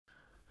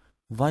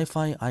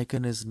Wi-Fi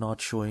icon is not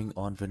showing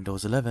on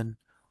Windows 11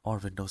 or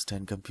Windows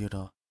 10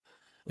 computer.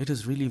 It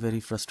is really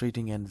very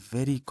frustrating and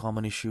very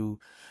common issue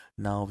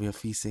now we are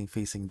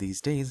facing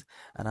these days,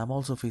 and I'm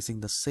also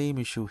facing the same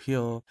issue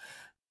here.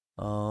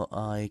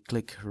 I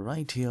click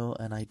right here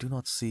and I do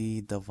not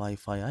see the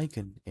Wi-Fi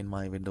icon in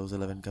my Windows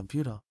 11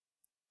 computer.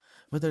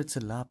 Whether it's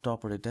a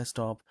laptop or a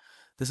desktop,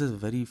 this is a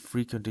very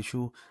frequent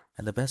issue,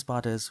 and the best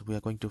part is we are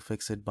going to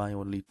fix it by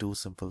only 2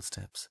 simple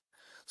steps.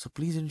 So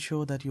please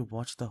ensure that you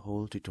watch the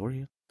whole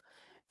tutorial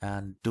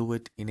and do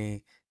it in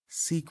a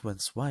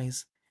sequence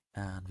wise,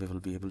 and we will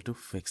be able to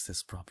fix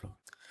this problem.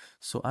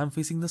 So I'm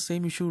facing the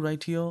same issue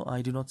right here.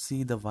 I do not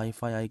see the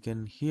Wi-Fi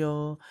icon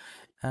here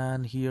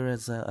and here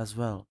as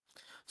well.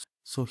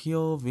 So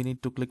here we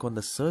need to click on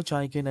the search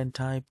icon and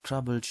type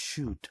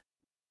Troubleshoot,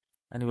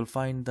 and you will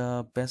find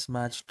the best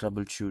match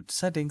Troubleshoot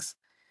settings,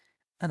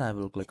 and I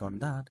will click on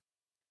that.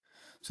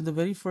 So the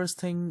very first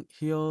thing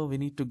here, we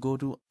need to go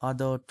to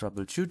other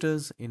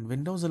troubleshooters. In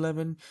Windows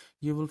 11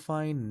 you will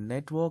find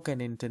network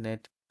and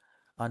internet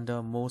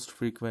under most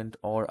frequent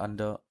or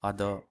under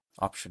other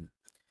option.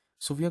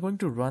 So we are going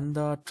to run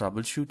the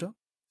troubleshooter.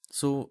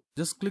 So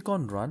just click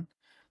on run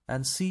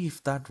and see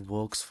if that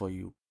works for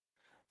you,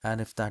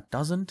 and if that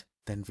doesn't,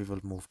 then we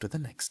will move to the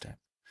next step.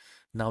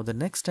 Now the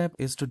next step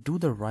is to do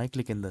the right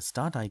click in the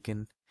start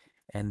icon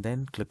and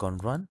then click on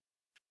run,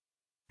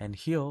 and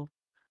here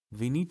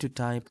we need to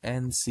type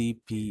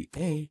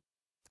ncpa.cpl.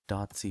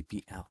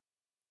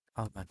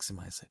 I'll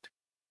maximize it.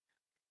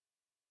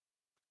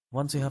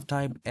 Once you have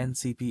typed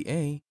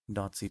ncpa.cpl,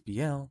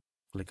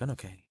 click on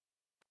OK.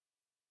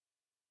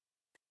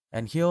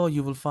 And here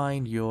you will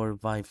find your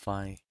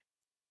Wi-Fi.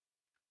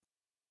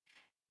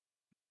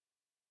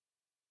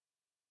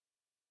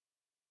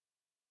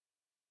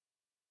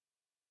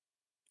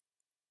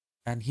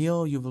 And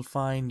here you will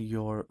find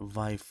your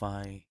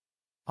Wi-Fi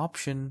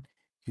option.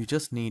 You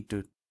just need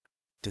to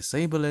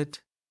disable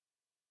it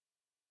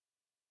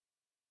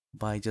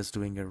by just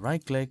doing a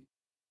right click,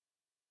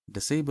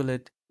 disable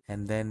it,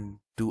 and then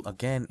do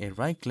again a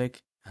right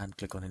click and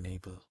click on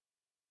enable.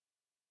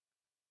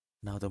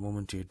 Now the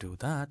moment you do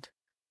that,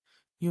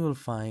 you will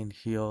find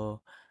here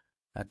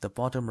at the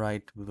bottom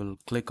right, we will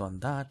click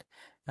on that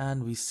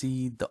and we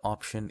see the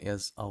option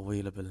is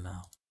available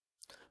now.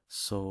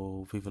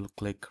 So we will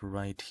click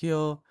right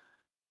here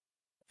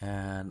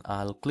and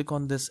I'll click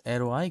on this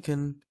arrow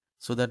icon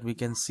so that we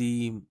can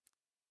see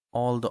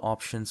all the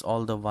options,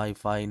 all the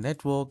Wi-Fi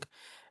network,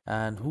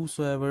 and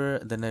whosoever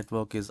the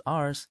network is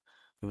ours,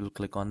 we will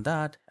click on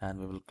that and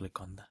we will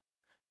click on the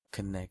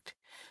connect.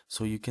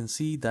 So you can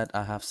see that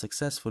I have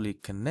successfully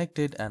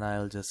connected, and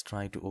I'll just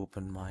try to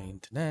open my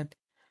internet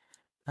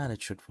and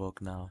it should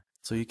work now.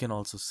 So you can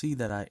also see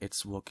that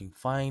it's working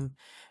fine.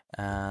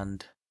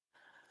 And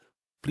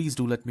please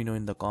do let me know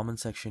in the comment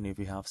section if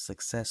you have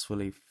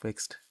successfully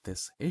fixed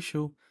this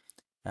issue,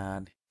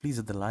 and please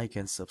hit the like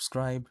and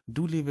subscribe.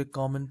 Do leave a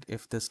comment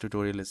if this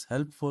tutorial is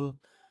helpful.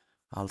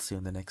 I'll see you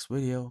in the next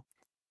video.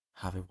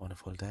 Have a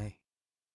wonderful day.